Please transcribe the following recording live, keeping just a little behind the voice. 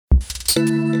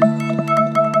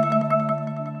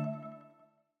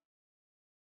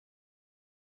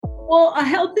Well, a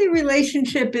healthy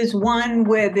relationship is one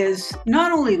where there's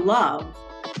not only love,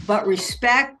 but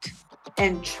respect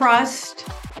and trust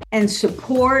and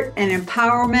support and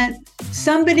empowerment.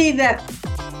 Somebody that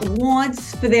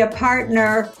wants for their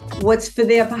partner what's for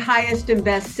their highest and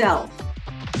best self.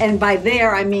 And by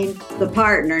there, I mean the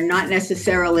partner, not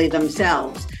necessarily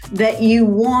themselves. That you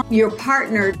want your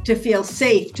partner to feel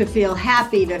safe, to feel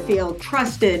happy, to feel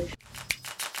trusted.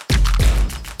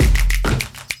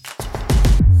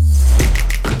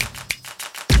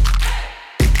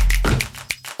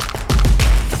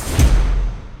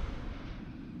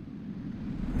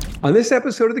 On this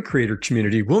episode of the Creator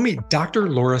Community, we'll meet Dr.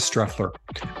 Laura Streyffeler,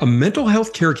 a mental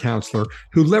health care counselor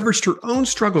who leveraged her own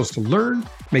struggles to learn,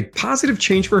 make positive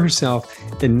change for herself,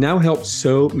 and now help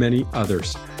so many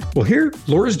others. We'll hear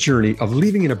Laura's journey of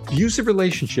leaving an abusive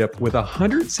relationship with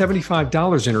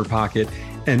 $175 in her pocket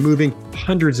and moving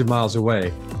hundreds of miles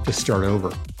away to start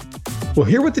over. We'll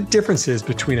hear what the difference is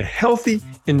between a healthy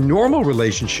and normal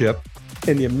relationship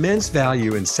and the immense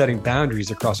value in setting boundaries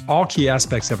across all key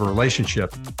aspects of a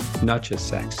relationship, not just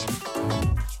sex.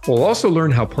 We'll also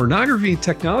learn how pornography and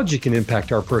technology can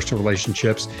impact our personal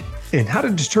relationships and how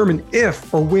to determine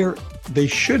if or where they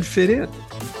should fit in.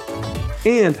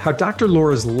 And how Dr.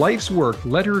 Laura's life's work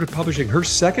led her to publishing her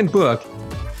second book,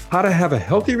 How to Have a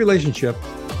Healthy Relationship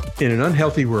in an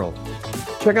Unhealthy World.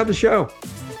 Check out the show.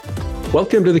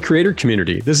 Welcome to the Creator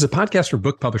Community. This is a podcast for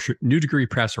book publisher New Degree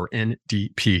Press, or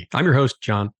NDP. I'm your host,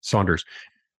 John Saunders.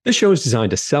 This show is designed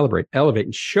to celebrate, elevate,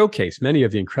 and showcase many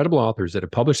of the incredible authors that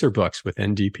have published their books with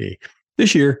NDP.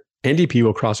 This year, NDP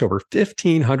will cross over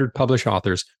 1,500 published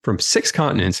authors from 6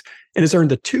 continents and has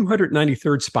earned the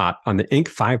 293rd spot on the Inc.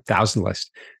 5000 list.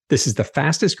 This is the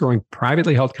fastest growing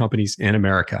privately held companies in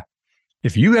America.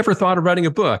 If you ever thought of writing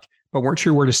a book but weren't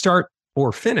sure where to start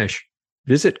or finish,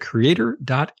 visit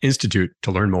creator.institute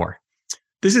to learn more.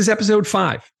 This is episode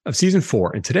 5 of season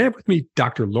 4, and today I have with me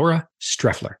Dr. Laura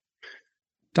Streyffeler.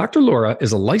 Dr. Laura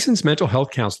is a licensed mental health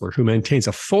counselor who maintains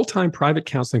a full-time private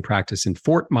counseling practice in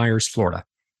Fort Myers, Florida.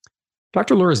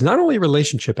 Dr. Laura is not only a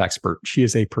relationship expert, she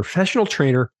is a professional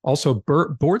trainer, also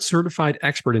board-certified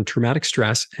expert in traumatic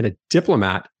stress, and a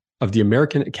diplomat of the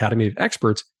American Academy of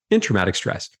Experts in Traumatic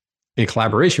Stress, in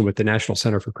collaboration with the National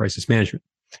Center for Crisis Management.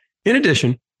 In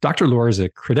addition, Dr. Laura is a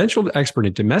credentialed expert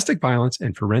in domestic violence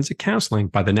and forensic counseling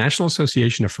by the National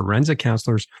Association of Forensic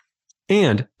Counselors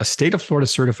and a state of Florida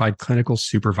certified clinical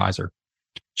supervisor.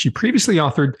 She previously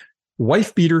authored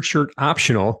Wife Beater Shirt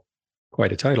Optional,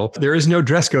 quite a title, There Is No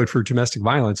Dress Code for Domestic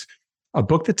Violence, a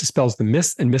book that dispels the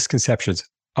myths and misconceptions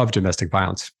of domestic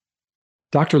violence.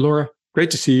 Dr. Laura, great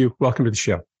to see you. Welcome to the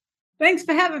show. Thanks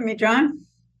for having me, John.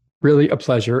 Really a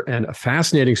pleasure and a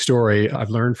fascinating story I've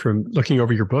learned from looking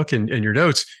over your book and your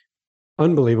notes.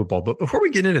 Unbelievable. But before we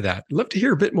get into that, I'd love to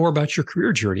hear a bit more about your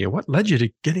career journey and what led you to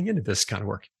getting into this kind of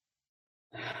work.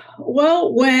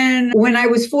 Well, when I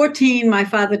was 14, my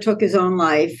father took his own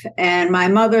life, and my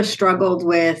mother struggled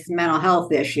with mental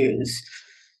health issues.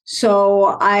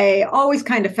 So I always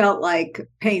kind of felt like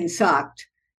pain sucked.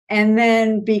 And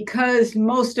then because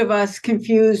most of us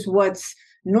confuse what's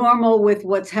normal with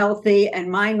what's healthy,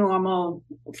 and my normal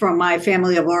from my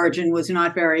family of origin was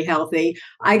not very healthy,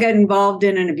 I got involved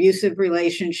in an abusive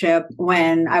relationship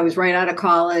when I was right out of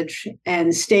college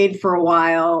and stayed for a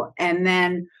while, and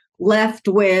then left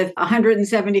with a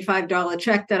 $175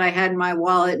 check that I had in my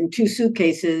wallet and 2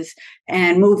 suitcases,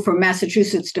 and moved from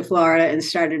Massachusetts to Florida and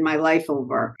started my life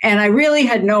over. And I really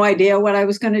had no idea what I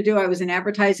was going to do. I was in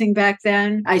advertising back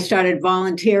then. I started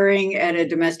volunteering at a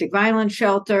domestic violence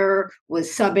shelter, was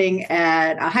subbing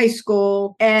at a high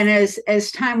school. And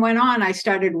as time went on, I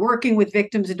started working with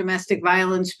victims of domestic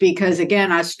violence because,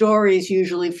 again, our stories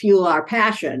usually fuel our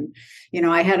passion. You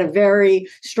know, I had a very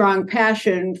strong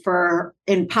passion for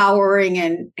empowering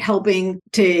and helping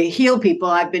to heal people.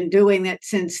 I've been doing that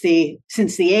since the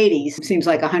 80s. Seems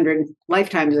like 100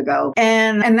 lifetimes ago.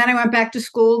 And then I went back to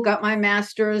school, got my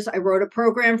master's. I wrote a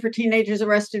program for teenagers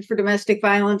arrested for domestic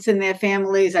violence and their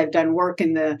families. I've done work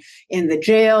in the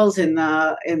jails, in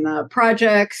the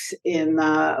projects,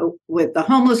 with the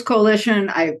Homeless Coalition.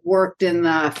 I've worked in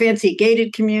the fancy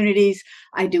gated communities.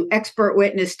 I do expert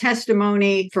witness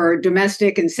testimony for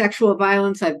domestic and sexual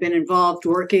violence. I've been involved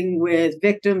working with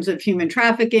victims of human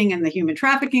trafficking and the Human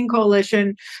Trafficking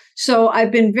Coalition. So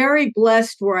I've been very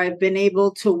blessed where I've been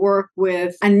able to work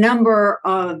with a number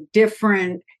of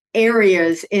different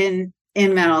areas in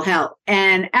mental health.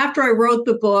 And after I wrote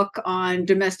the book on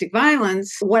domestic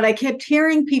violence, what I kept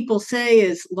hearing people say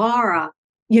is, Laura,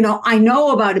 I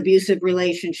know about abusive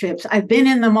relationships. I've been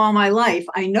in them all my life.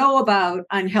 I know about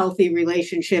unhealthy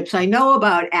relationships. I know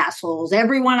about assholes.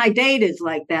 Everyone I date is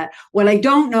like that. What I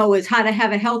don't know is how to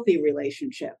have a healthy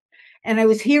relationship. And I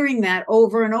was hearing that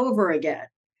over and over again.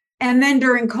 And then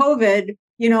during COVID,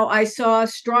 I saw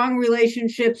strong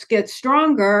relationships get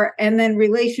stronger, and then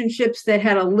relationships that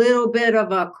had a little bit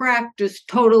of a crack just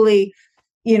totally,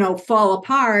 fall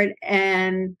apart.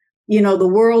 And the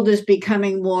world is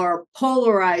becoming more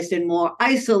polarized and more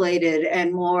isolated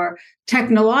and more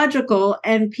technological,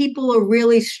 and people are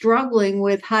really struggling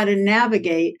with how to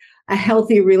navigate a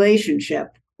healthy relationship,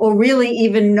 or really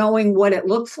even knowing what it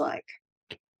looks like.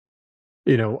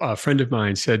 A friend of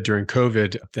mine said during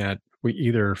COVID that we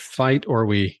either fight or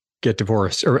we get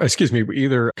divorced, or excuse me, we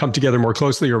either come together more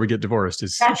closely or we get divorced.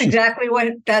 That's exactly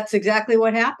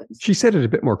what happens. She said it a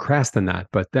bit more crass than that,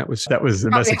 but that was the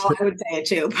message. How I would say it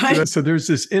too. But. So there's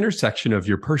this intersection of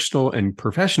your personal and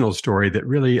professional story that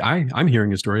really, I'm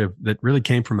hearing a story of that really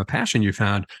came from a passion you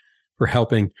found for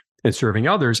helping and serving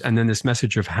others, and then this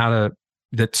message of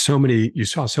you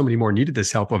saw so many more needed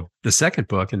this help of the second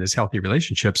book and this healthy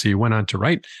relationship. So you went on to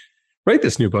write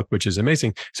this new book, which is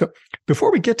amazing. So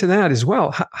before we get to that as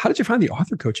well, how did you find the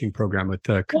author coaching program with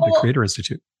the Creator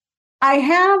Institute? I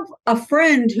have a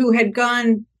friend who had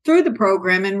gone through the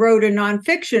program and wrote a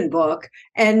nonfiction book,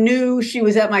 and knew she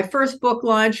was at my first book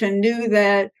launch, and knew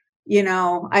that,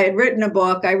 I had written a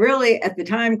book. I really, at the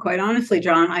time, quite honestly,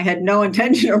 John, I had no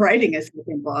intention of writing a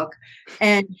second book.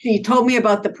 And she told me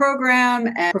about the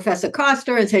program and Professor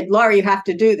Coster and said, Laura, you have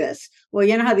to do this. Well,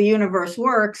 you know how the universe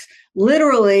works.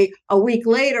 Literally a week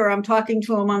later, I'm talking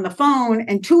to him on the phone,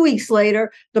 and 2 weeks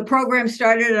later, the program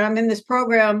started, and I'm in this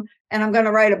program, and I'm going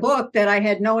to write a book that I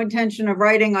had no intention of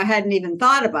writing or hadn't even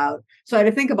thought about. So I had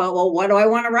to think about, well, what do I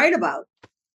want to write about?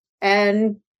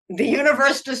 And the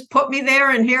universe just put me there,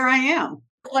 and here I am.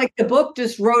 Like the book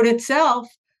just wrote itself,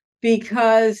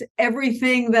 because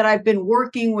everything that I've been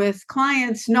working with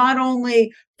clients, not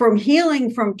only from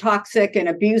healing from toxic and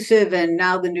abusive, and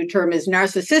now the new term is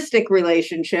narcissistic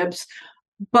relationships,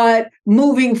 but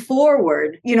moving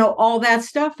forward, all that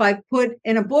stuff I've put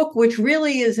in a book, which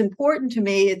really is important to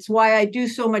me. It's why I do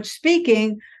so much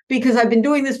speaking, because I've been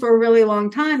doing this for a really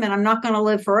long time, and I'm not going to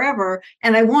live forever.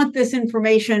 And I want this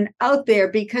information out there,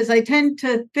 because I tend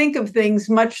to think of things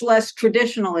much less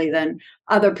traditionally than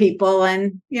other people.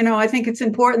 And, I think it's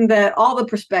important that all the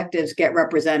perspectives get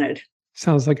represented.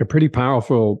 Sounds like a pretty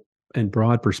powerful and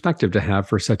broad perspective to have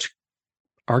for such,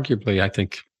 arguably, I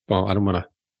think, well, I don't want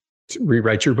to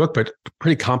rewrite your book, but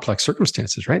pretty complex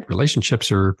circumstances, right? Relationships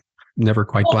are never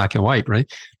quite black and white, right?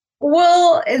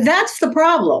 Well, that's the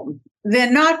problem.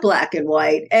 They're not black and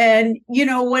white. And,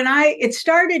 it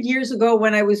started years ago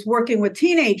when I was working with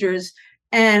teenagers,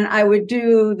 and I would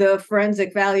do the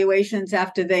forensic valuations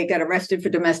after they got arrested for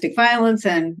domestic violence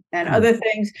and other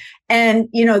things. And,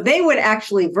 they would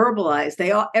actually verbalize.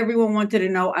 Everyone wanted to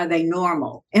know, are they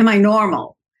normal? Am I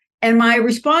normal? And my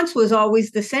response was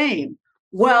always the same.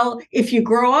 Well, if you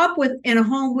grow up in a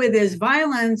home where there's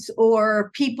violence,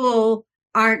 or people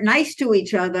aren't nice to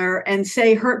each other and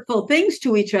say hurtful things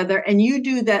to each other, and you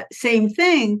do that same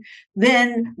thing,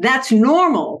 then that's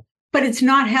normal, but it's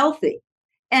not healthy.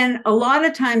 And a lot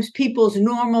of times people's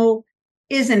normal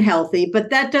isn't healthy, but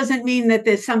that doesn't mean that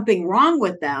there's something wrong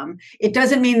with them. It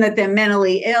doesn't mean that they're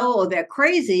mentally ill or they're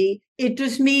crazy. It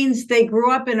just means they grew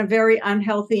up in a very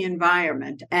unhealthy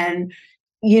environment. And,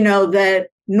 that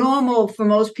normal for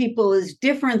most people is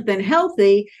different than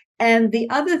healthy. And the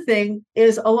other thing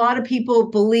is, a lot of people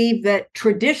believe that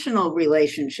traditional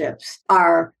relationships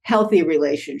are healthy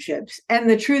relationships. And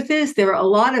the truth is, there are a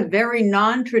lot of very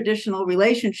non-traditional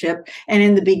relationships. And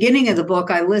in the beginning of the book,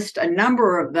 I list a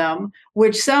number of them,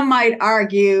 which some might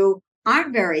argue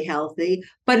aren't very healthy.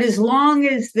 But as long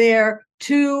as they're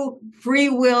two free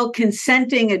will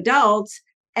consenting adults,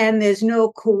 and there's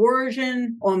no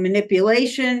coercion or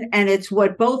manipulation, and it's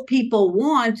what both people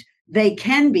want, they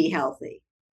can be healthy.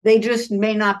 They just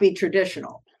may not be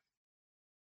traditional.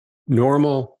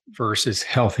 Normal versus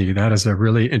healthy. That is a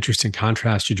really interesting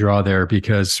contrast you draw there,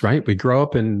 because, right, we grow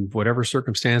up in whatever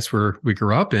circumstance we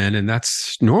grew up in, and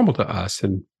that's normal to us.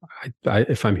 And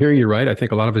if I'm hearing you right, I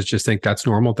think a lot of us just think that's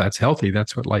normal, that's healthy,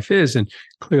 that's what life is. And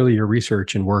clearly your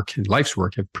research and work and life's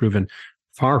work have proven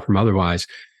far from otherwise.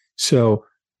 So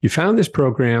you found this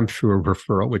program through a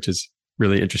referral, which is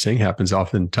really interesting, happens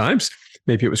oftentimes.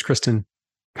 Maybe it was Kristen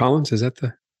Collins, is that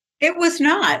the... It was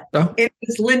not. Oh. It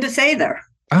was Linda Sather.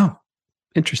 Oh,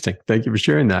 interesting. Thank you for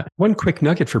sharing that. One quick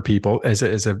nugget for people, as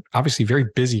a obviously very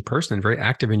busy person, very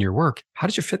active in your work, how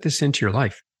did you fit this into your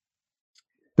life?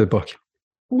 The book.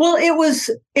 Well, it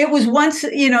was once,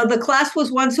 the class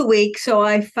was once a week. So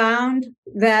I found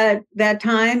that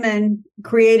time and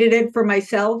created it for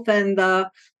myself and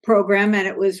the program. And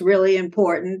it was really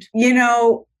important.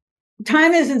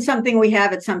 Time isn't something we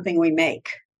have, it's something we make.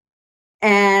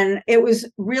 And it was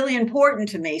really important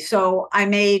to me. So I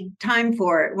made time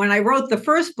for it. When I wrote the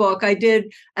first book, I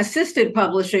did assisted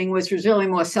publishing, which was really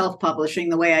more self-publishing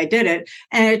the way I did it.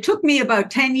 And it took me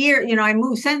about 10 years. I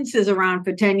moved sentences around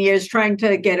for 10 years trying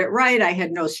to get it right. I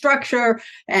had no structure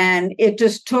and it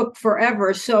just took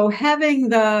forever. So having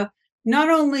not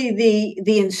only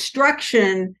the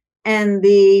instruction and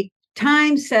the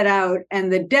time set out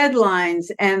and the deadlines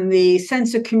and the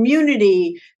sense of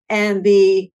community and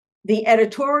the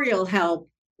editorial help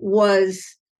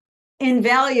was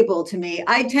invaluable to me.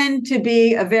 I tend to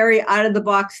be a very out of the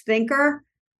box thinker.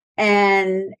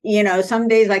 And, some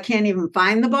days I can't even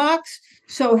find the box.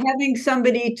 So having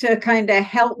somebody to kind of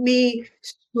help me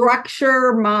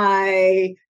structure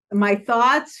my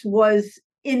thoughts was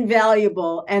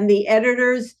invaluable. And the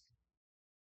editors,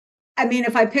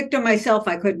 if I picked on myself,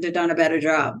 I couldn't have done a better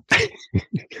job.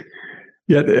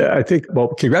 Yeah, I think, well,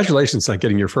 congratulations on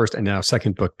getting your first and now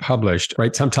second book published,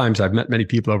 right? Sometimes I've met many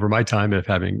people over my time of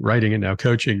having writing and now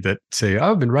coaching that say,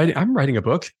 oh, I'm writing a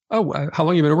book. Oh, how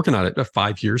long have you been working on it?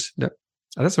 5 years. No,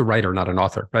 that's a writer, not an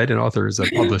author, right? An author is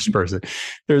a published person.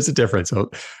 There's a difference.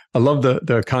 So I love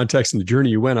the context and the journey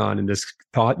you went on and this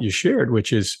thought you shared,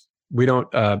 which is we don't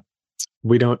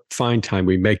find time,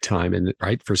 we make time, and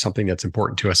right, for something that's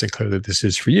important to us. And clearly this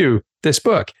is for you, this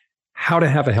book. How to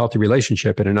Have a Healthy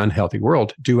Relationship in an Unhealthy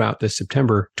World, due out this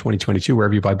September 2022,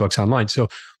 wherever you buy books online. So,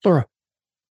 Laura,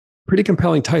 pretty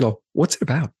compelling title. What's it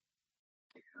about?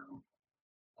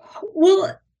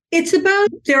 Well,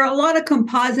 there are a lot of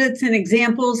composites and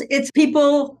examples. It's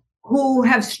people who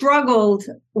have struggled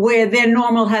where their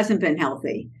normal hasn't been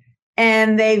healthy.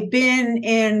 And they've been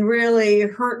in really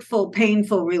hurtful,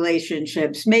 painful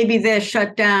relationships. Maybe they're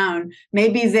shut down.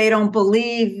 Maybe they don't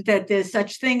believe that there's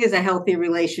such thing as a healthy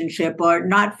relationship, or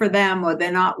not for them, or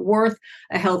they're not worth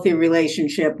a healthy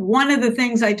relationship. One of the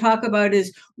things I talk about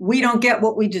is we don't get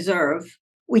what we deserve.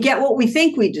 We get what we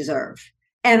think we deserve.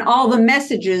 And all the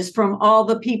messages from all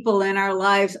the people in our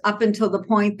lives up until the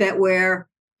point that we're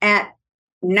at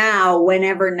now,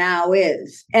 whenever now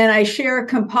is. And I share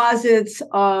composites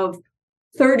of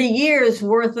 30 years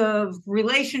worth of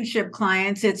relationship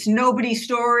clients. It's nobody's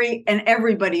story and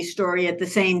everybody's story at the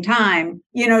same time,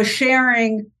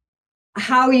 sharing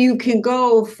how you can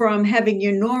go from having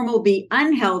your normal be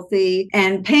unhealthy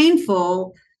and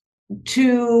painful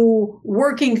to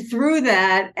working through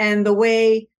that, and the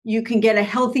way you can get a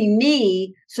healthy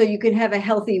me so you can have a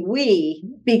healthy we,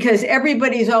 because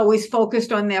everybody's always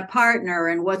focused on their partner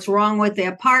and what's wrong with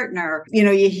their partner.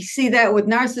 You see that with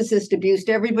narcissist abuse.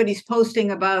 Everybody's posting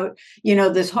about,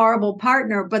 this horrible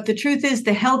partner. But the truth is,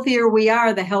 the healthier we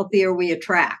are, the healthier we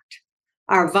attract.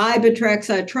 Our vibe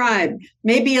attracts our tribe,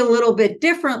 maybe a little bit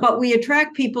different, but we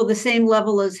attract people the same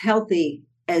level as healthy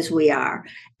as we are.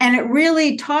 And it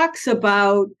really talks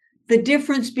about the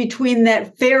difference between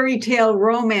that fairy tale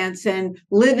romance and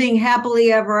living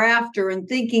happily ever after and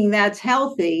thinking that's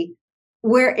healthy,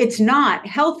 where it's not.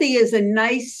 Healthy is a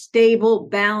nice, stable,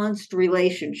 balanced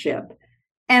relationship.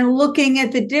 And looking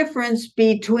at the difference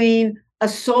between a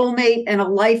soulmate and a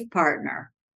life partner,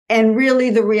 and really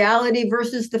the reality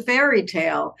versus the fairy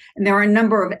tale. And there are a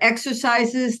number of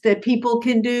exercises that people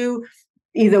can do,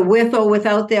 either with or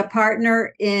without their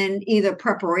partner, in either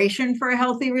preparation for a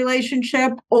healthy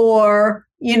relationship or,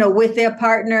 with their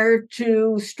partner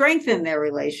to strengthen their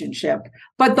relationship.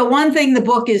 But the one thing the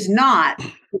book is not,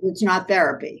 it's not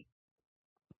therapy.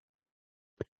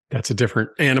 That's a different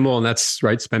animal. And that's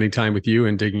right, spending time with you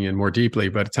and digging in more deeply.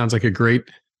 But it sounds like a great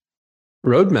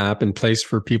roadmap in place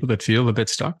for people that feel a bit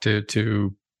stuck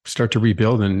to start to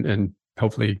rebuild and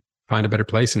hopefully find a better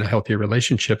place in a healthier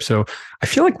relationship. So I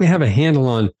feel like we have a handle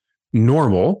on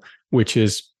normal, which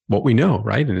is what we know,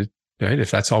 right? And if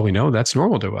that's all we know, that's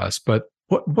normal to us. But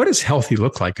what does healthy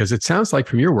look like? Because it sounds like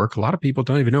from your work, a lot of people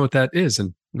don't even know what that is.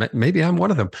 And maybe I'm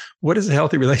one of them. What is a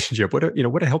healthy relationship? What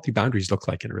do healthy boundaries look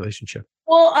like in a relationship?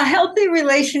 Well, a healthy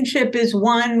relationship is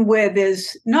one where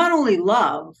there's not only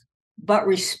love, but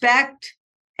respect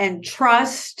and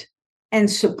trust and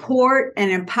support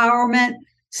and empowerment.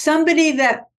 Somebody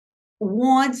that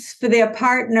wants for their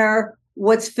partner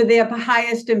what's for their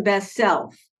highest and best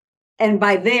self. And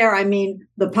by there, I mean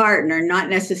the partner, not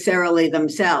necessarily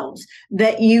themselves.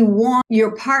 That you want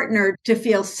your partner to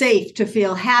feel safe, to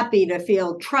feel happy, to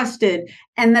feel trusted.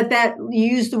 And that you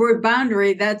use the word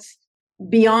boundary, that's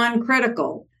beyond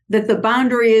critical. that the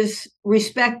boundary is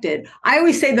respected. I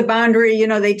always say the boundary,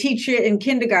 they teach you in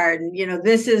kindergarten,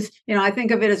 this is, I think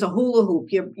of it as a hula hoop,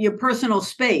 your personal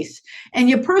space. And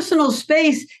your personal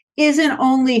space isn't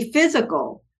only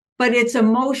physical, but it's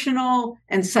emotional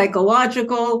and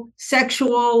psychological,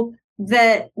 sexual,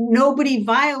 that nobody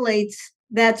violates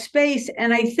that space.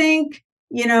 And I think,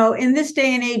 in this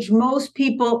day and age, most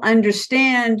people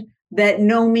understand that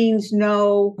no means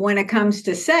no when it comes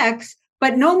to sex,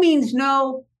 but no means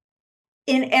no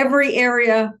in every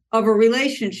area of a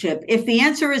relationship. If the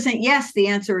answer isn't yes, the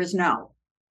answer is no.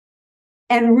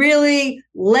 And really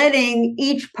letting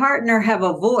each partner have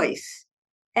a voice,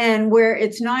 and where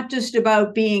it's not just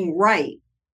about being right,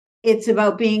 it's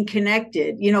about being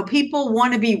connected. People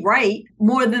want to be right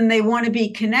more than they want to be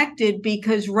connected,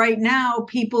 because right now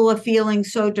people are feeling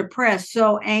so depressed,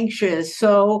 so anxious,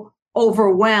 so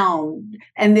overwhelmed,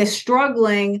 and they're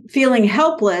struggling, feeling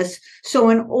helpless. So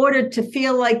in order to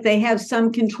feel like they have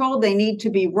some control, they need to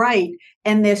be right.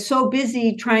 And they're so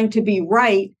busy trying to be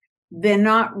right, they're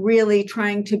not really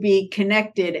trying to be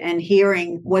connected and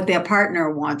hearing what their partner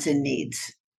wants and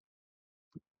needs.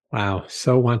 Wow.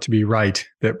 So want to be right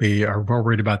that we are more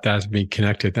worried about that as being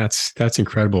connected. That's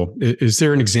incredible. Is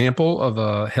there an example of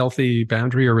a healthy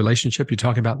boundary or relationship you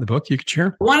talk about in the book you could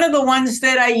share? One of the ones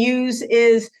that I use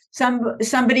is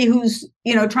somebody who's,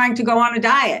 trying to go on a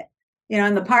diet,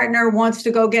 and the partner wants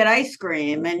to go get ice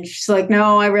cream. And she's like,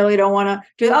 no, I really don't want to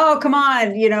do, oh, come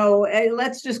on,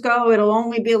 let's just go. It'll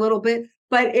only be a little bit,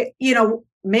 but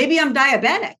maybe I'm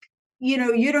diabetic.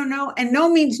 You don't know, and no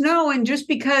means no. And just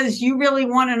because you really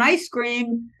want an ice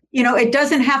cream, it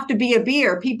doesn't have to be a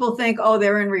beer. People think, oh,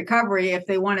 they're in recovery if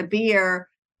they want a beer.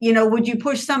 Would you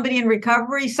push somebody in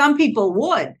recovery? Some people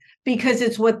would, because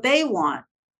it's what they want.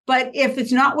 But if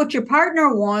it's not what your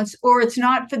partner wants, or it's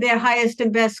not for their highest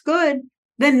and best good,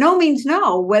 then no means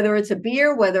no, whether it's a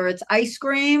beer, whether it's ice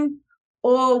cream,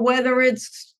 or whether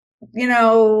it's,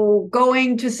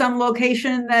 going to some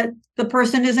location that the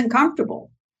person isn't comfortable.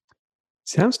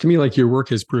 Sounds to me like your work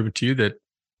has proven to you that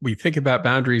we think about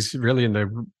boundaries really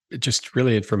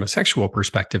really from a sexual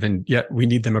perspective, and yet we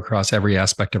need them across every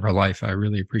aspect of our life. I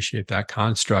really appreciate that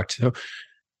construct. So,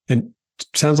 and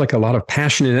sounds like a lot of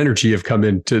passion and energy have come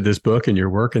into this book and your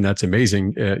work, and that's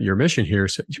amazing. Your mission here.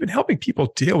 So you've been helping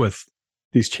people deal with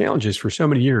these challenges for so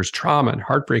many years, trauma and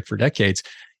heartbreak for decades.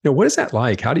 What is that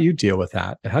like? How do you deal with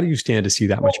that? How do you stand to see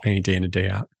that much pain day in and day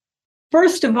out?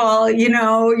 First of all, you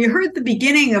heard the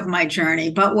beginning of my journey,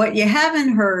 but what you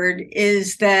haven't heard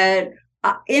is that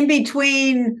in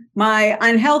between my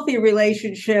unhealthy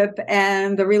relationship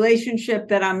and the relationship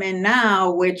that I'm in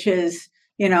now, which is,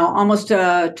 almost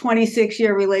a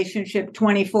 26-year relationship,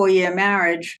 24-year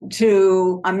marriage,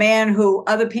 to a man who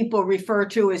other people refer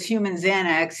to as human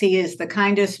Xanax. He is the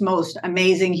kindest, most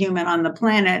amazing human on the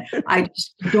planet. I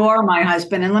just adore my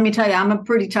husband. And let me tell you, I'm a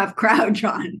pretty tough crowd,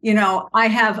 John. I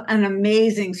have an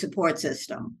amazing support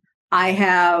system. I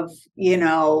have,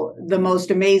 the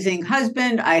most amazing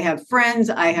husband. I have friends.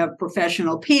 I have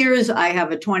professional peers. I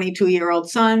have a 22-year-old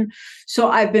son. So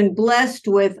I've been blessed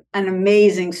with an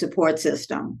amazing support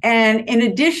system. And in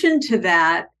addition to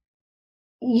that,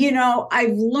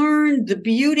 I've learned the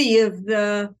beauty of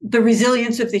the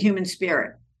resilience of the human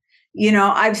spirit.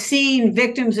 I've seen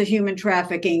victims of human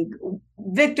trafficking,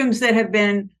 victims that have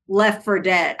been left for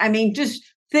dead. I mean, just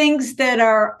things that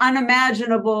are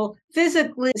unimaginable,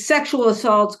 physically, sexual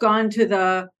assaults gone to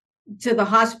the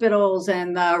hospitals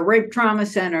and the rape trauma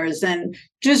centers, and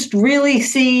just really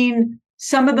seen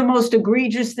some of the most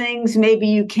egregious things maybe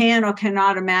you can or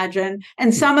cannot imagine.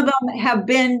 And some of them have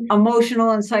been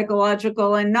emotional and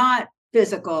psychological and not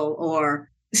physical or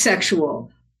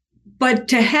sexual. But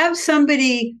to have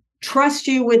somebody trust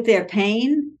you with their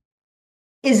pain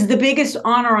is the biggest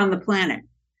honor on the planet.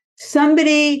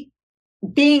 Somebody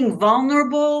being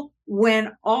vulnerable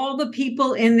when all the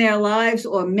people in their lives,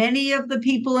 or many of the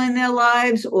people in their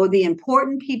lives, or the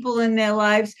important people in their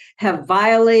lives, have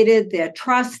violated their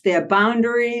trust, their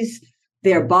boundaries,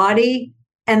 their body.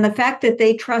 And the fact that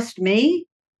they trust me,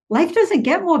 life doesn't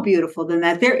get more beautiful than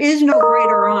that. There is no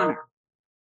greater honor.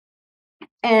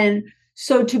 And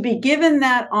so to be given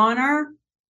that honor,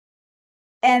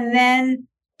 and then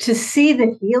to see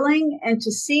the healing, and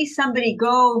to see somebody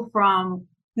go from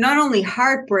not only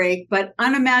heartbreak, but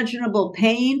unimaginable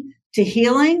pain to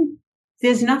healing,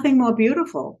 there's nothing more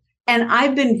beautiful. And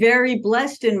I've been very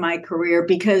blessed in my career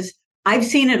because I've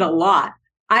seen it a lot.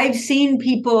 I've seen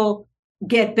people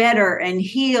get better and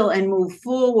heal and move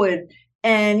forward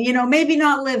and, maybe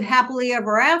not live happily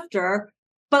ever after,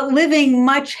 but living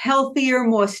much healthier,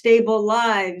 more stable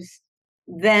lives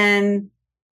than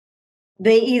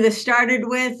they either started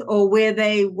with or where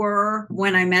they were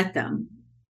when I met them.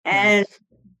 And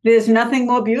there's nothing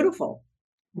more beautiful.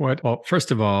 Well,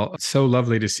 first of all, it's so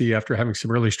lovely to see after having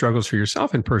some early struggles for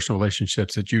yourself in personal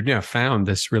relationships that you now found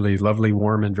this really lovely,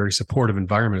 warm, and very supportive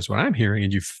environment is what I'm hearing.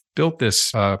 And you've built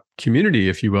this community,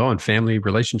 if you will, and family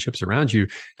relationships around you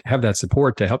to have that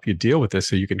support to help you deal with this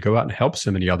so you can go out and help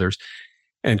so many others.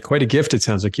 And quite a gift, it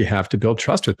sounds like you have to build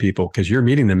trust with people because you're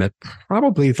meeting them at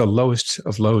probably the lowest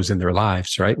of lows in their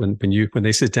lives, right? When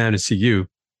they sit down and see you,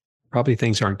 probably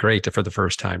things aren't great for the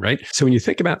first time, right? So when you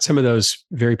think about some of those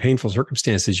very painful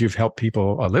circumstances you've helped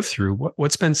people live through,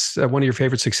 what's been one of your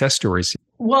favorite success stories?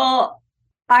 Well,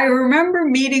 I remember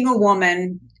meeting a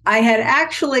woman. I had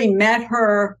actually met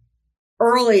her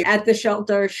early at the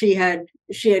shelter. She had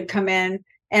come in,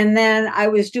 and then I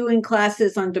was doing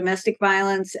classes on domestic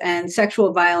violence and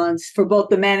sexual violence for both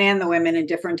the men and the women at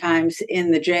different times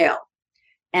in the jail.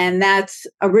 And that's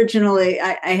originally,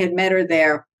 I had met her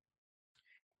there.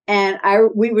 And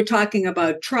we were talking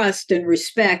about trust and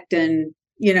respect and,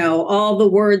 all the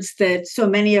words that so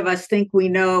many of us think we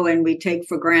know and we take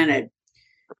for granted.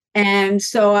 And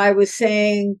so I was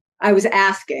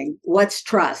asking, what's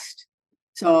trust?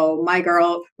 So my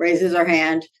girl raises her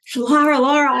hand. Laura,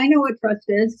 I know what trust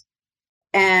is.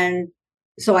 And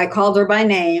so I called her by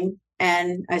name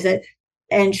and I said,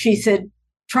 and she said,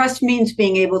 trust means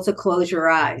being able to close your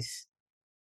eyes.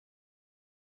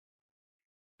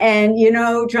 And,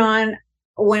 John,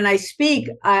 when I speak,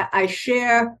 I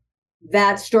share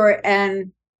that story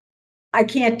and I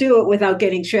can't do it without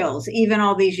getting chills, even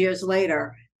all these years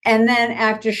later. And then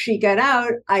after she got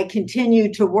out, I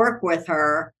continued to work with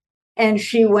her and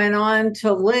she went on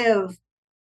to live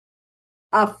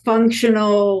a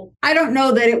functional, I don't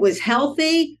know that it was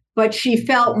healthy, but she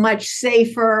felt much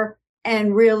safer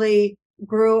and really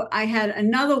grew. I had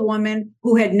another woman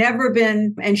who had never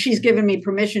been, and she's given me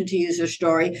permission to use her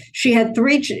story. She had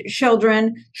 3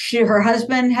 children. Her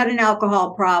husband had an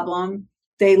alcohol problem.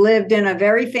 They lived in a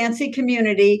very fancy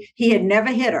community. He had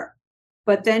never hit her.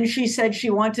 But then she said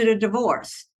she wanted a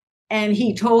divorce. And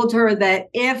he told her that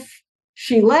if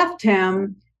she left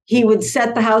him, he would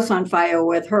set the house on fire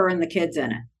with her and the kids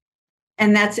in it.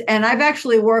 And I've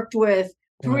actually worked with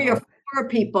 3 or 4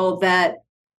 people that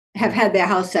have had their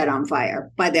house set on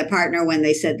fire by their partner when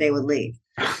they said they would leave.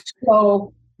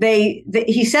 So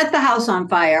he set the house on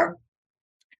fire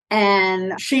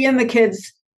and she and the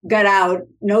kids got out.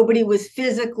 Nobody was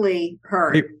physically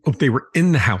hurt. They were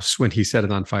in the house when he set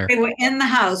it on fire. They were in the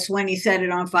house when he set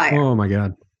it on fire. Oh my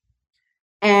God.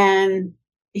 And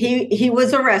he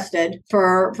was arrested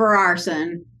for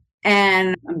arson.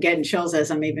 And I'm getting chills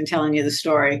as I'm even telling you the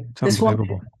story. This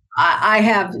woman, I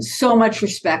have so much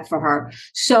respect for her.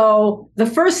 So the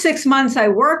first 6 months I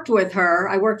worked with her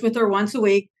once a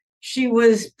week. She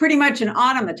was pretty much an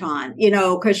automaton,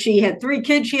 because she had 3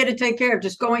 kids she had to take care of,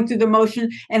 just going through the motion.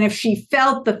 And if she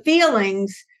felt the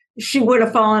feelings, she would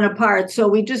have fallen apart. So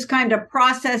we just kind of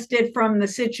processed it from the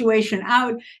situation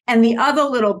out. And the other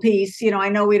little piece, I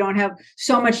know we don't have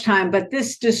so much time, but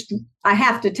I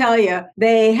have to tell you,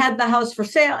 they had the house for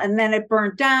sale and then it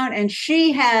burnt down and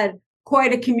she had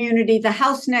quite a community. The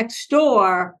house next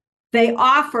door,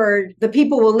 the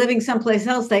people were living someplace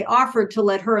else. They offered to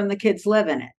let her and the kids live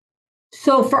in it.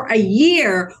 So for a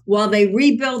year, while they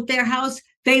rebuilt their house,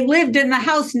 they lived in the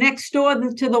house next door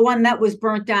to the one that was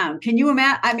burnt down. Can you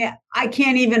imagine? I mean, I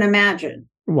can't even imagine.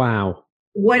 Wow.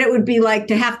 What it would be like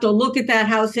to have to look at that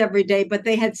house every day. But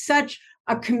they had such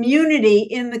a community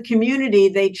in the community.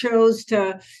 They chose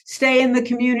to stay in the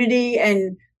community.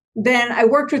 And then I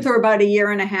worked with her about a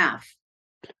year and a half.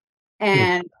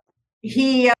 And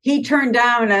he turned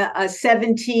down a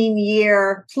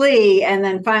 17-year plea and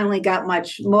then finally got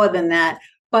much more than that.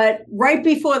 But right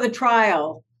before the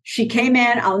trial, she came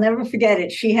in. I'll never forget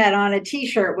it. She had on a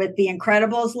T-shirt with the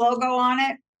Incredibles logo on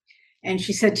it. And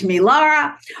she said to me,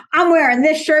 Laura, I'm wearing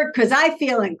this shirt because I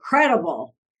feel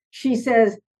incredible. She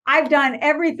says, I've done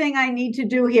everything I need to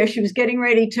do here. She was getting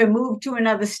ready to move to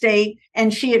another state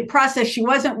and she had processed. She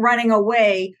wasn't running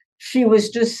away. She was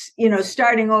just,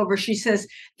 starting over. She says,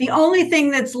 the only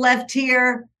thing that's left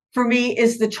here for me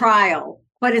is the trial,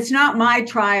 but it's not my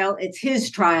trial. It's his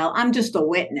trial. I'm just a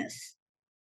witness.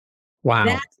 Wow.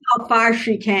 That's how far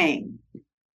she came.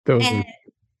 And,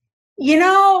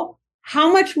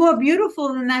 how much more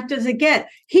beautiful than that does it get?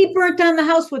 He burnt down the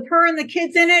house with her and the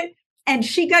kids in it. And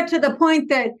she got to the point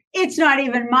that it's not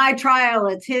even my trial.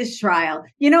 It's his trial.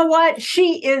 You know what?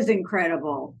 She is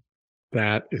incredible.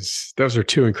 Those are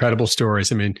 2 incredible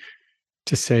stories. I mean,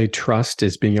 to say trust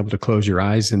is being able to close your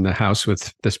eyes in the house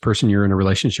with this person you're in a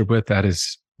relationship with, that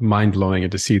is mind-blowing,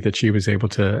 and to see that she was able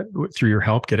to, through your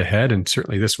help, get ahead. And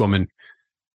certainly this woman,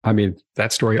 I mean,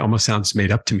 that story almost sounds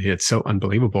made up to me. It's so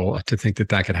unbelievable to think that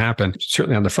that could happen,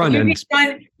 certainly on the front end.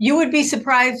 You would be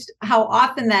surprised how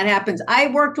often that happens. I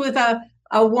worked with a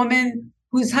woman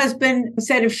whose husband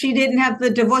said if she didn't have the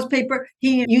divorce paper,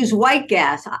 he used white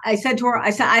gas. I said to her,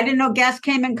 I didn't know gas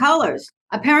came in colors.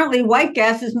 Apparently white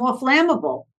gas is more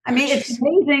flammable. I mean, it's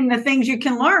amazing the things you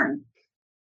can learn.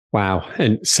 Wow.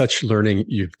 And such learning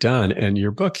you've done. And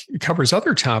your book covers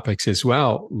other topics as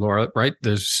well, Laura, right?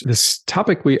 There's this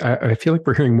topic I feel like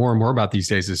we're hearing more and more about these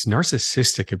days is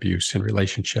narcissistic abuse in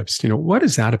relationships. What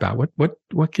is that about?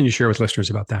 What can you share with listeners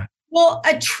about that? Well,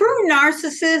 a true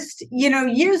narcissist,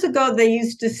 years ago, they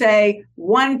used to say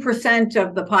 1%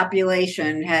 of the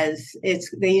population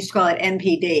they used to call it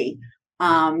NPD.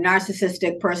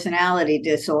 Narcissistic personality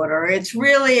disorder. It's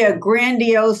really a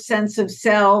grandiose sense of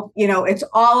self. It's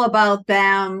all about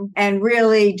them and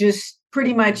really just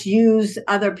pretty much use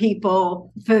other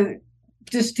people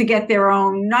just to get their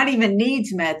own, not even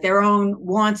needs met, their own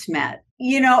wants met,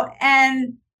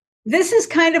 and this is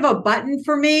kind of a button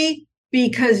for me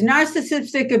because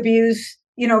narcissistic abuse,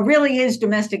 really is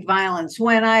domestic violence.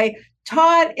 When I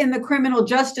taught in the criminal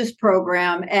justice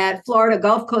program at Florida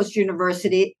Gulf Coast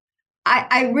University,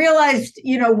 I realized,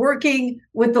 working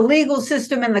with the legal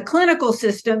system and the clinical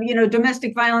system,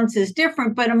 domestic violence is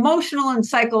different, but emotional and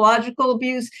psychological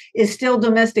abuse is still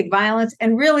domestic violence.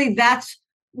 And really, that's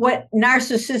what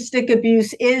narcissistic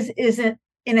abuse isn't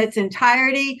in its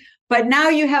entirety. But now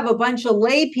you have a bunch of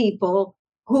lay people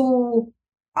who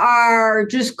are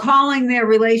just calling their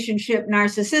relationship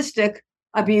narcissistic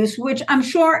abuse, which I'm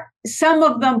sure some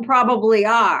of them probably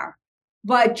are.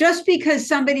 But just because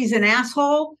somebody's an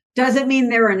asshole doesn't mean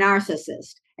they're a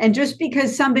narcissist. And just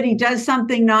because somebody does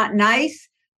something not nice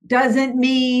doesn't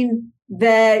mean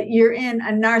that you're in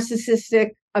a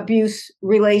narcissistic abuse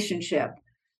relationship.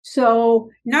 So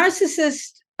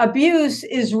narcissist abuse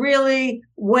is really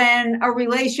when a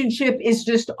relationship is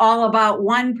just all about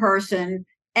one person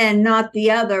and not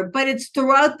the other, but it's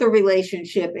throughout the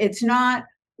relationship. It's not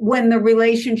when the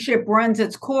relationship runs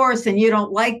its course and you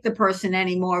don't like the person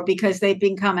anymore because they've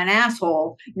become an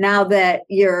asshole now that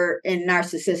you're in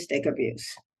narcissistic abuse.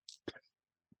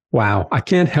 Wow. I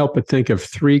can't help but think of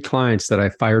 3 clients that I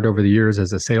fired over the years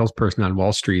as a salesperson on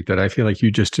Wall Street that I feel like you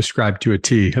just described to a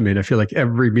T. I mean, I feel like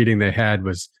every meeting they had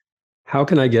was, how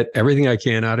can I get everything I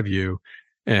can out of you?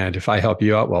 And if I help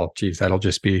you out, well, geez, that'll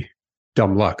just be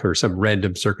dumb luck or some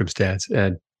random circumstance.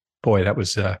 And boy, that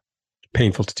was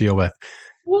painful to deal with.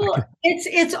 Well,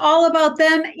 it's all about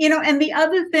them, and the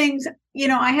other things,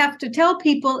 I have to tell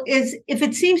people is if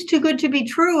it seems too good to be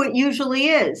true, it usually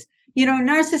is.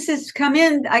 Narcissists come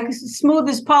in, smooth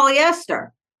as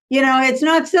polyester. It's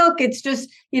not silk, it's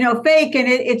just, fake. And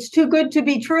it's too good to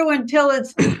be true until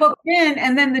it's hooked in.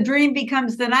 And then the dream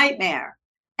becomes the nightmare.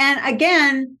 And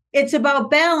again, it's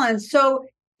about balance. So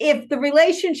if the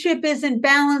relationship isn't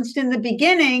balanced in the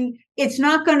beginning, it's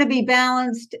not going to be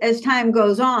balanced as time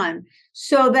goes on.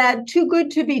 So that too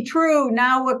good to be true,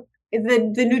 now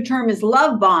the new term is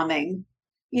love bombing.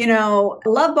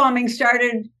 Love bombing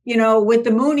started, with the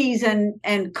Moonies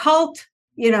and cult,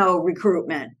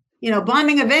 recruitment.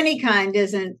 Bombing of any kind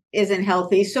isn't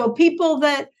healthy. So people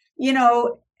that,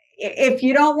 if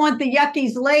you don't want the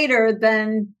yuckies later,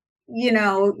 then,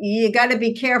 you got to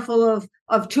be careful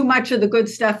of too much of the good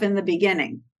stuff in the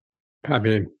beginning. I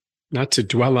mean, not to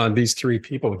dwell on these 3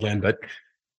 people again, but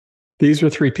these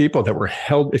were 3 people that were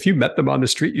held. If you met them on the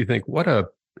street, you think, what a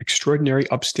extraordinary,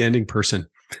 upstanding person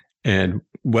and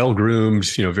well-groomed,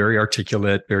 very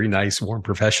articulate, very nice, warm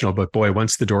professional. But boy,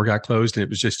 once the door got closed and it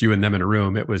was just you and them in a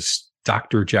room, it was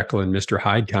Dr. Jekyll and Mr.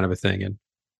 Hyde kind of a thing. And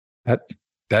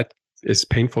that is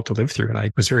painful to live through. And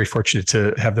I was very fortunate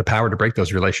to have the power to break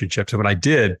those relationships. And when I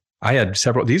did, I had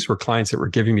these were clients that were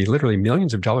giving me literally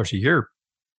millions of dollars a year.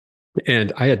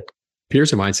 And I had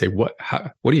peers of mine say, what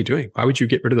are you doing? Why would you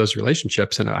get rid of those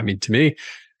relationships? And I mean, to me,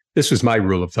 this was my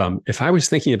rule of thumb. If I was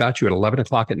thinking about you at 11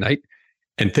 o'clock at night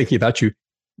and thinking about you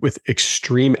with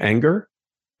extreme anger,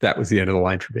 that was the end of the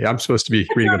line for me. I'm supposed to be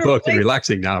reading a book and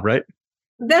relaxing now, right?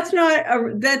 It's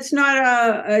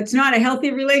not a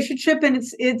healthy relationship, and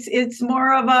it's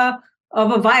more of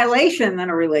a violation than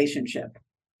a relationship.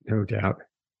 No doubt.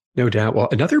 No doubt. Well,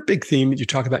 another big theme that you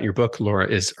talk about in your book, Laura,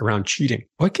 is around cheating.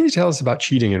 What can you tell us about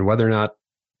cheating and whether or not,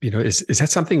 is that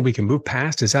something we can move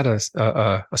past? Is that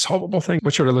a solvable thing?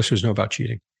 What should our listeners know about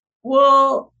cheating?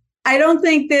 Well, I don't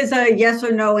think there's a yes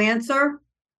or no answer.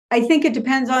 I think it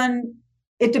depends on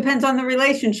the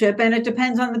relationship, and it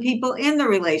depends on the people in the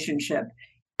relationship.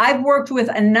 I've worked with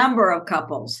a number of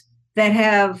couples that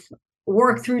have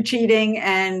worked through cheating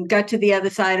and got to the other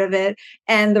side of it,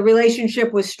 and the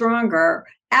relationship was stronger.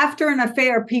 After an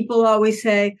affair, people always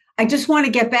say, I just want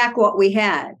to get back what we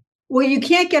had. Well, you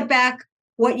can't get back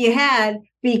what you had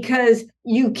because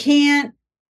you can't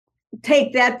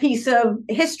take that piece of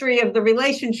history of the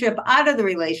relationship out of the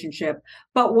relationship.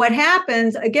 But what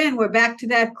happens, again, we're back to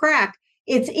that crack.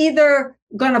 It's either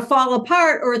going to fall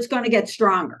apart or it's going to get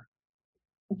stronger.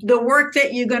 The work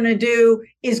that you're going to do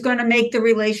is going to make the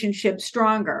relationship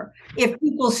stronger. If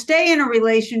people stay in a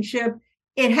relationship,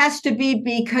 it has to be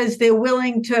because they're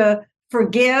willing to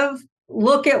forgive,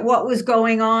 look at what was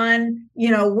going on,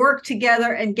 work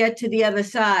together and get to the other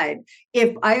side.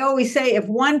 If I always say, if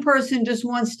one person just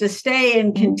wants to stay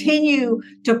and continue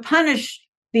to punish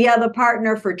the other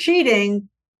partner for cheating,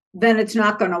 then it's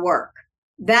not going to work.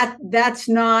 That's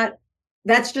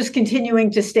just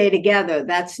continuing to stay together.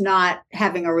 That's not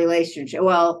having a relationship.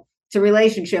 Well, it's a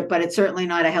relationship, but it's certainly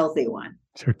not a healthy one.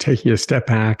 So taking a step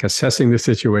back, assessing the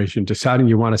situation, deciding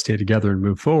you want to stay together and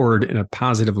move forward in a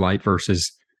positive light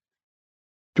versus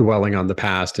dwelling on the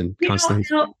past and constantly.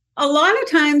 A lot of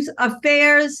times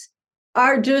affairs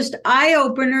are just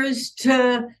eye-openers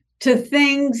to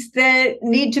things that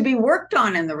need to be worked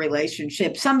on in the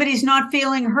relationship. Somebody's not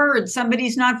feeling heard.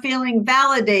 Somebody's not feeling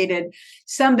validated.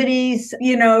 Somebody's,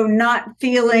 not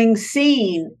feeling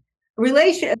seen.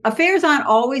 Affairs aren't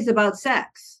always about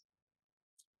sex.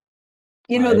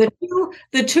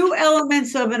 The two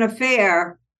elements of an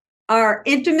affair are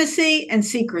intimacy and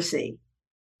secrecy.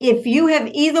 If you have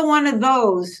either one of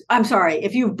those,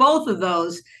 if you have both of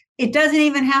those, it doesn't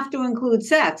even have to include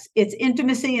sex. It's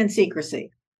intimacy and secrecy.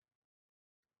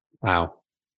 Wow.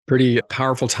 Pretty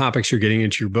powerful topics you're getting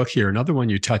into your book here. Another one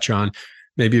you touch on,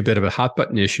 maybe a bit of a hot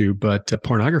button issue, but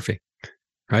pornography,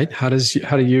 right? How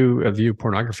do you view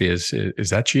pornography? Is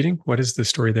that cheating? What is the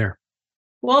story there?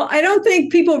 Well, I don't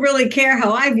think people really care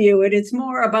how I view it. It's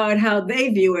more about how they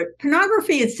view it.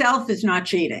 Pornography itself is not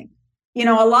cheating.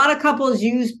 A lot of couples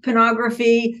use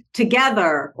pornography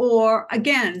together, or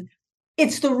again,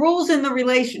 it's the rules in the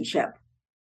relationship.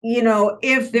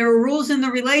 If there are rules in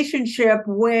the relationship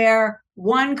where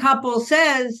one couple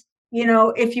says,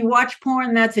 if you watch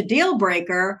porn, that's a deal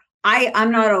breaker.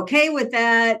 I'm not okay with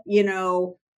that,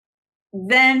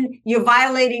 then you're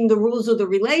violating the rules of the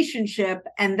relationship.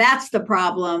 And that's the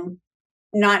problem,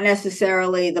 not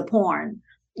necessarily the porn.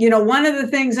 One of the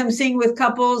things I'm seeing with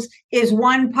couples is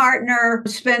one partner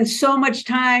spends so much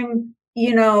time,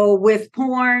 with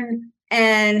porn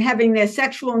and having their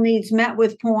sexual needs met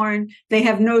with porn. They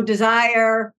have no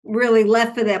desire really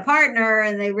left for their partner,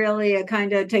 and they really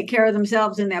kind of take care of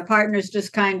themselves, and their partner's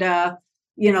just kind of,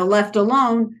 left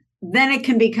alone. Then it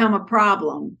can become a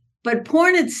problem. But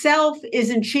porn itself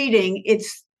isn't cheating.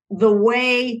 It's the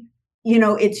way,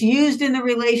 it's used in the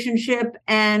relationship,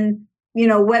 and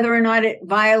whether or not it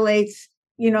violates,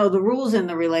 the rules in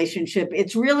the relationship.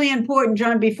 It's really important,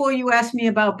 John, before you ask me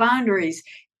about boundaries,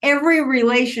 every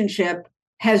relationship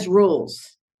has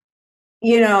rules,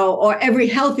 or every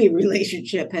healthy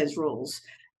relationship has rules.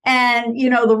 And,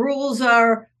 the rules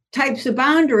are types of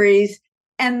boundaries.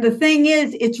 And the thing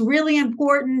is, it's really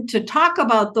important to talk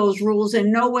about those rules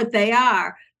and know what they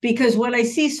are, because what I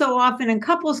see so often in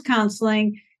couples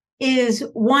counseling is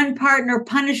one partner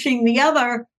punishing the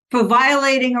other for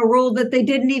violating a rule that they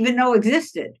didn't even know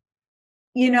existed.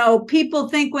 People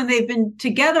think when they've been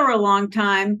together a long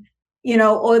time,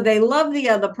 or they love the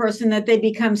other person, that they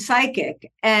become psychic.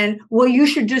 And, well, you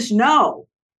should just know.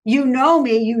 You know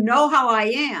me, you know how I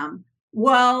am.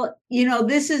 Well,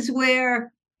 this is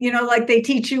where, like they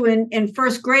teach you in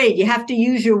first grade, you have to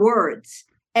use your words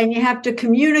and you have to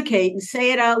communicate and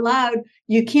say it out loud.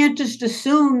 You can't just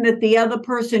assume that the other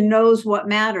person knows what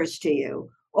matters to you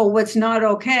or what's not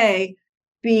okay,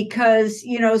 because,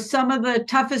 some of the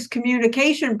toughest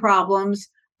communication problems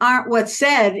aren't what's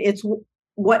said, it's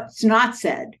what's not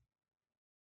said.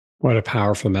 What a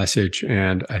powerful message.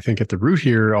 And I think at the root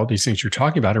here, all these things you're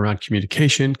talking about around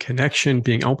communication, connection,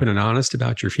 being open and honest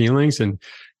about your feelings, and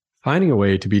finding a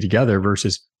way to be together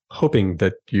versus hoping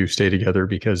that you stay together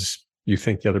because you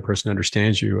think the other person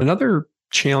understands you. Another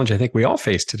challenge I think we all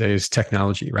face today is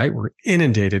technology, right? We're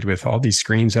inundated with all these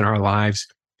screens in our lives.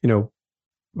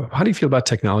 How do you feel about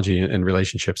technology and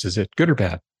relationships? Is it good or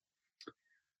bad?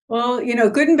 Well,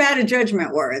 good and bad are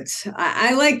judgment words.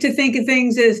 I like to think of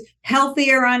things as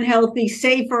healthy or unhealthy,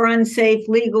 safe or unsafe,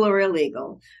 legal or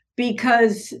illegal,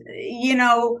 because,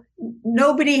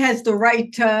 nobody has the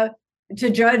right to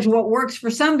judge what works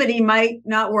for somebody might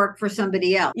not work for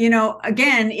somebody else.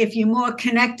 Again, if you're more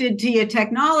connected to your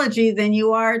technology than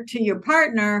you are to your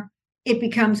partner, it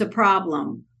becomes a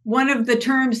problem. one of the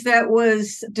terms that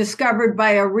was discovered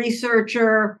by a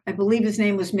researcher, I believe his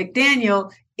name was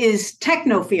McDaniel, is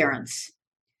technoference.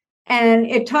 And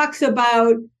it talks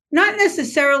about not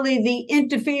necessarily the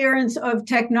interference of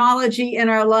technology in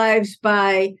our lives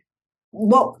by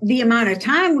the amount of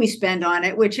time we spend on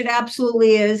it, which it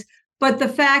absolutely is, but the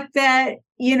fact that,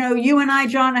 you and I,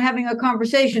 John, are having a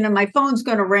conversation and my phone's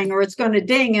going to ring or it's going to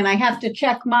ding and I have to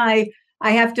check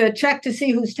to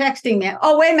see who's texting me.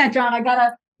 Oh, wait a minute, John, I got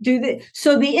to do this.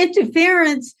 So the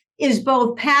interference is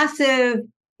both passive,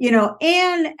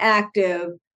 and active,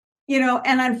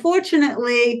 and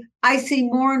unfortunately, I see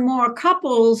more and more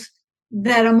couples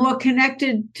that are more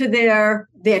connected to their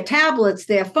tablets,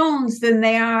 their phones, than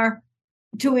they are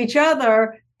to each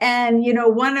other. And, in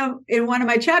one of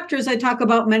my chapters, I talk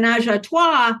about menage a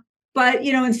trois, but,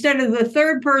 instead of the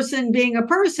third person being a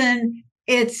person,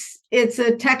 it's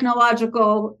a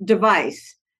technological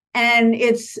device, and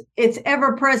it's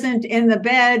ever present in the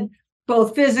bed,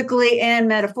 both physically and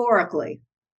metaphorically.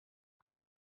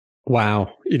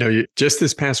 Wow. Just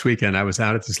this past weekend, I was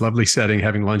out at this lovely setting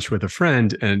having lunch with a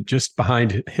friend, and just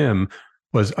behind him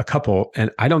was a couple. And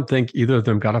I don't think either of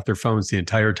them got off their phones the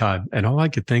entire time. And all I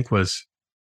could think was,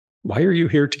 why are you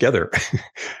here together?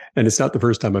 And it's not the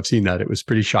first time I've seen that. It was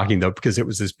pretty shocking, though, because it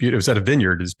was it was at a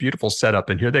vineyard, this beautiful setup.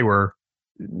 And here they were,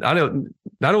 not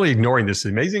only ignoring this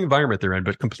amazing environment they're in,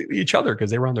 but completely each other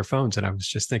because they were on their phones. And I was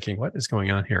just thinking, what is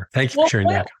going on here? Thank you for sharing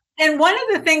that. And one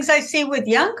of the things I see with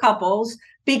young couples,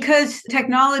 because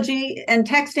technology and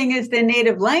texting is their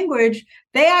native language,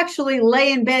 they actually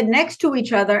lay in bed next to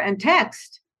each other and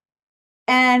text.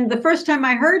 And the first time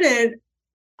I heard it,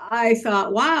 I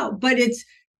thought, wow, but it's,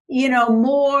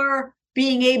 more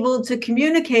being able to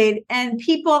communicate, and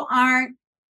people aren't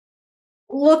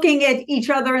looking at each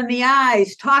other in the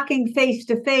eyes, talking face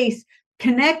to face,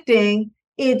 connecting.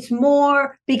 It's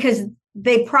more because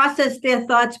they process their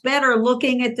thoughts better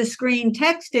looking at the screen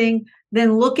texting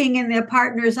than looking in their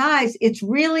partner's eyes. It's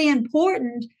really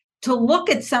important to look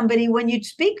at somebody when you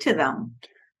speak to them.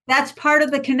 That's part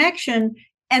of the connection,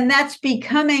 and that's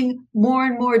becoming more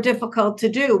and more difficult to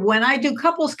do. When I do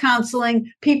couples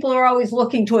counseling, people are always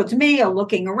looking towards me or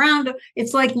looking around.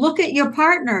 It's like, look at your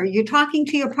partner. You're talking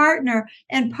to your partner,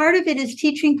 and part of it is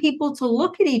teaching people to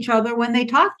look at each other when they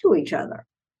talk to each other.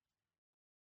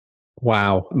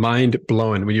 Wow. Mind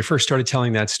blowing. When you first started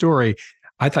telling that story,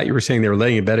 I thought you were saying they were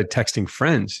laying in bed and texting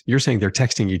friends. You're saying they're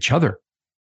texting each other.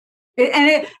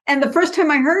 And the first time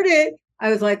I heard it, I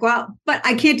was like, wow, but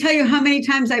I can't tell you how many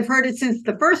times I've heard it since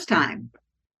the first time.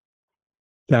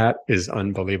 That is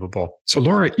unbelievable. So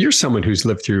Laura, you're someone who's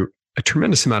lived through a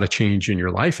tremendous amount of change in your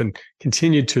life and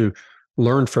continued to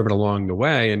learn from it along the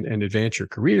way and advance your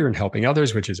career and helping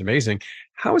others, which is amazing.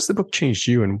 How has the book changed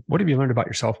you, and what have you learned about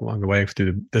yourself along the way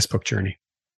through this book journey?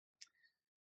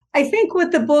 I think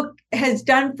what the book has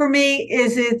done for me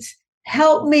is it's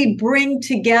helped me bring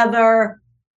together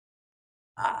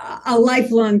a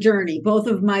lifelong journey, both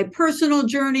of my personal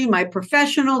journey, my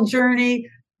professional journey,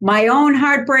 my own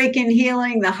heartbreak and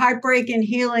healing, the heartbreak and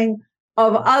healing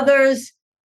of others.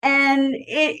 And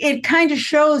it kind of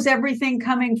shows everything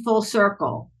coming full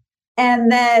circle.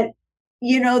 And that,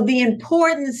 the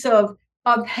importance of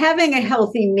having a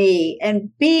healthy me and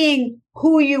being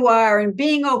who you are and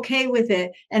being okay with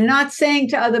it, and not saying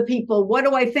to other people, what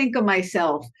do I think of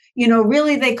myself?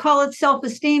 Really, they call it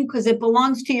self-esteem because it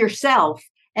belongs to yourself,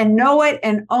 and know it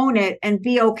and own it and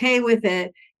be okay with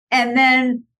it. And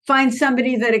then find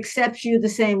somebody that accepts you the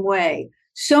same way.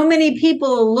 So many people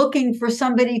are looking for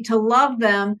somebody to love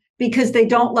them because they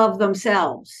don't love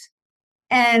themselves.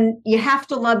 And you have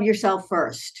to love yourself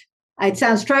first. It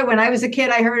sounds trite. When I was a kid,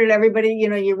 I heard it. Everybody,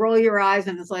 you roll your eyes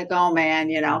and it's like, oh man,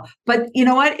 but you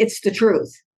know what? It's the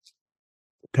truth.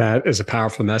 That is a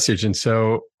powerful message. And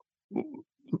so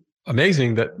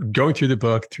amazing that going through the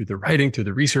book, through the writing, through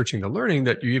the researching, the learning,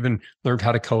 that you even learned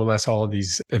how to coalesce all of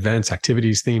these events,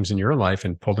 activities, themes in your life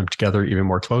and pull them together even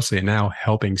more closely, and now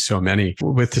helping so many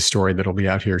with the story that'll be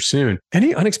out here soon.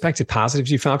 Any unexpected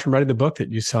positives you found from writing the book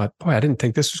that you thought, boy, I didn't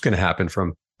think this was going to happen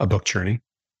from a book journey?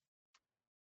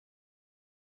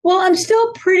 Well, I'm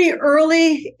still pretty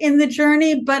early in the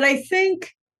journey, but I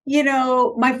think,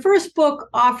 my first book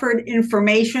offered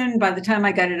information by the time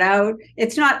I got it out.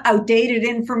 It's not outdated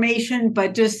information,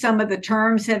 but just some of the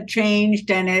terms have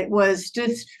changed. And it was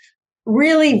just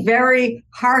really very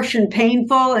harsh and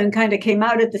painful, and kind of came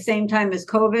out at the same time as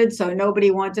COVID. So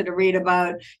nobody wanted to read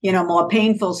about, more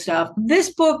painful stuff.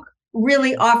 This book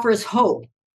really offers hope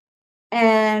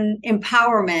and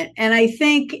empowerment. And I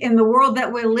think in the world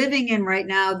that we're living in right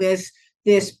now, this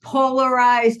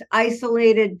polarized,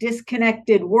 isolated,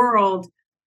 disconnected world,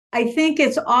 I think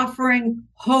it's offering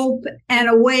hope and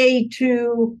a way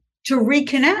to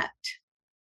reconnect.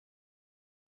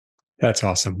 That's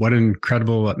awesome. What an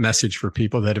incredible message for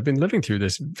people that have been living through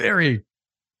this very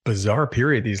bizarre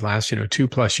period these last,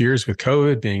 2+ years with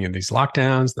COVID, being in these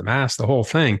lockdowns, the masks, the whole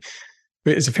thing.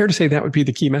 Is it fair to say that would be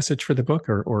the key message for the book,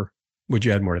 or would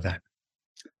you add more to that?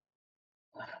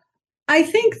 I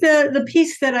think the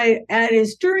piece that I add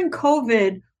is during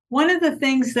COVID, one of the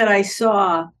things that I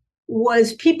saw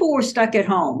was people were stuck at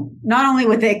home, not only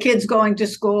with their kids going to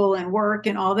school and work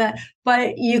and all that,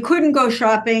 but you couldn't go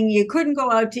shopping, you couldn't go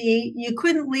out to eat, you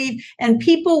couldn't leave, and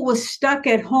people were stuck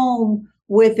at home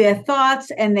with their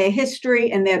thoughts and their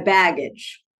history and their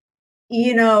baggage.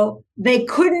 They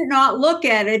couldn't not look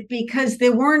at it because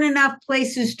there weren't enough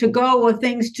places to go or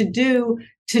things to do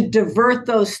to divert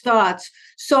those thoughts.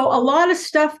 So a lot of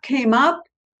stuff came up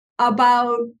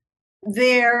about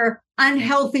their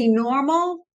unhealthy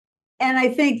normal. And I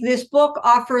think this book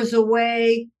offers a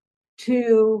way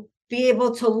to be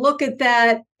able to look at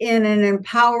that in an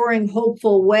empowering,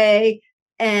 hopeful way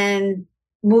and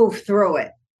move through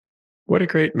it. What a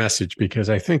great message, because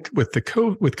I think with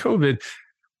COVID,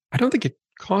 I don't think it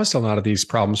caused a lot of these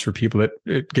problems for people.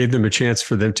 It gave them a chance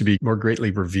for them to be more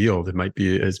greatly revealed. It might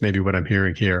be is maybe what I'm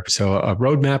hearing here. So a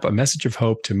roadmap, a message of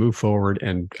hope to move forward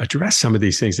and address some of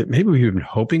these things that maybe we've been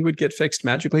hoping would get fixed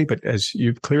magically, but as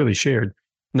you've clearly shared,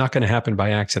 not going to happen by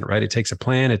accident, right? It takes a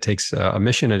plan, it takes a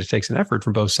mission, and it takes an effort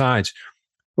from both sides.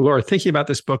 Well, Laura, thinking about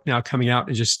this book now coming out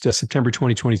in just September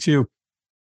 2022,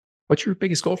 what's your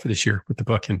biggest goal for this year with the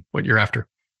book and what you're after?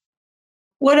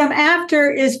 What I'm after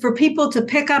is for people to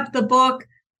pick up the book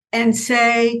and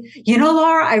say,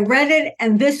 Laura, I read it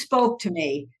and this spoke to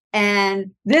me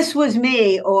and this was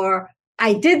me, or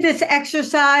I did this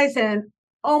exercise and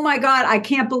oh my God, I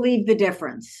can't believe the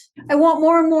difference. I want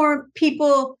more and more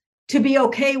people to be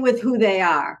okay with who they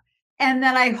are. And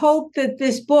that I hope that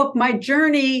this book, my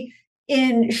journey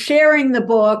in sharing the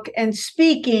book and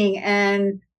speaking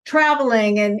and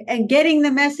traveling and getting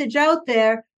the message out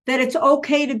there, that it's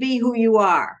okay to be who you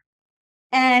are.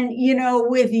 And,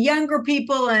 with younger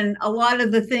people and a lot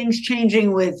of the things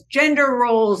changing with gender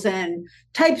roles and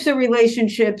types of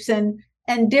relationships and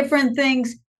different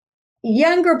things,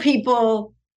 younger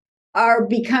people are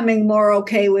becoming more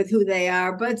okay with who they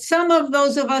are. But some of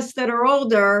those of us that are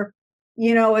older,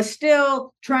 are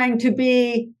still trying to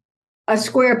be a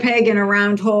square peg in a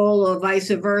round hole or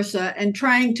vice versa, and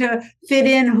trying to fit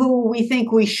in who we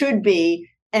think we should be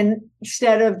and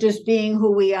instead of just being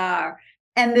who we are.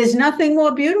 And there's nothing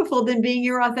more beautiful than being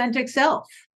your authentic self.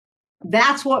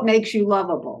 That's what makes you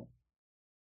lovable.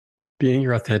 Being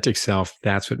your authentic self,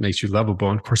 that's what makes you lovable.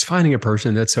 And of course, finding a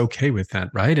person that's okay with that,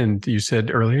 right? And you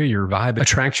said earlier, your vibe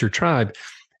attracts your tribe.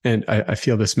 And I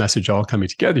feel this message all coming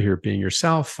together here, being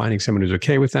yourself, finding someone who's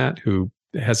okay with that, who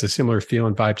has a similar feel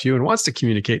and vibe to you and wants to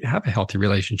communicate, have a healthy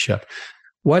relationship.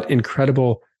 What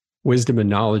incredible wisdom and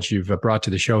knowledge you've brought to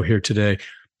the show here today,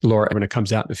 Laura, when it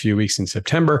comes out in a few weeks in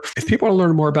September. If people want to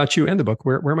learn more about you and the book,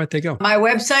 where might they go? My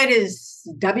website is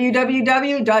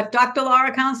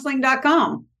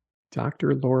www.drlauracounseling.com.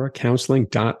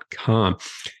 drlauracounseling.com.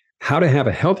 How to Have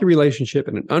a Healthy Relationship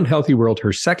in an Unhealthy World,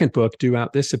 her second book, due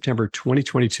out this September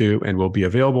 2022, and will be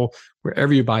available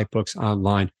wherever you buy books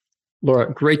online.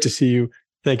 Laura, great to see you.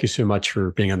 Thank you so much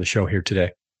for being on the show here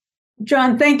today.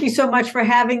 John, thank you so much for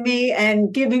having me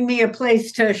and giving me a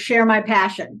place to share my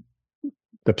passion.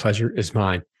 The pleasure is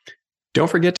mine.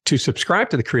 Don't forget to subscribe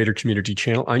to the Creator Community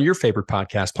channel on your favorite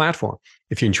podcast platform.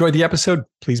 If you enjoyed the episode,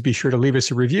 please be sure to leave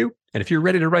us a review. And if you're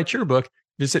ready to write your book,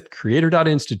 visit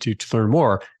creator.institute to learn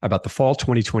more about the fall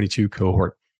 2022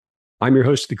 cohort. I'm your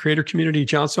host of the Creator Community,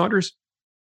 John Saunders.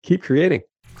 Keep creating.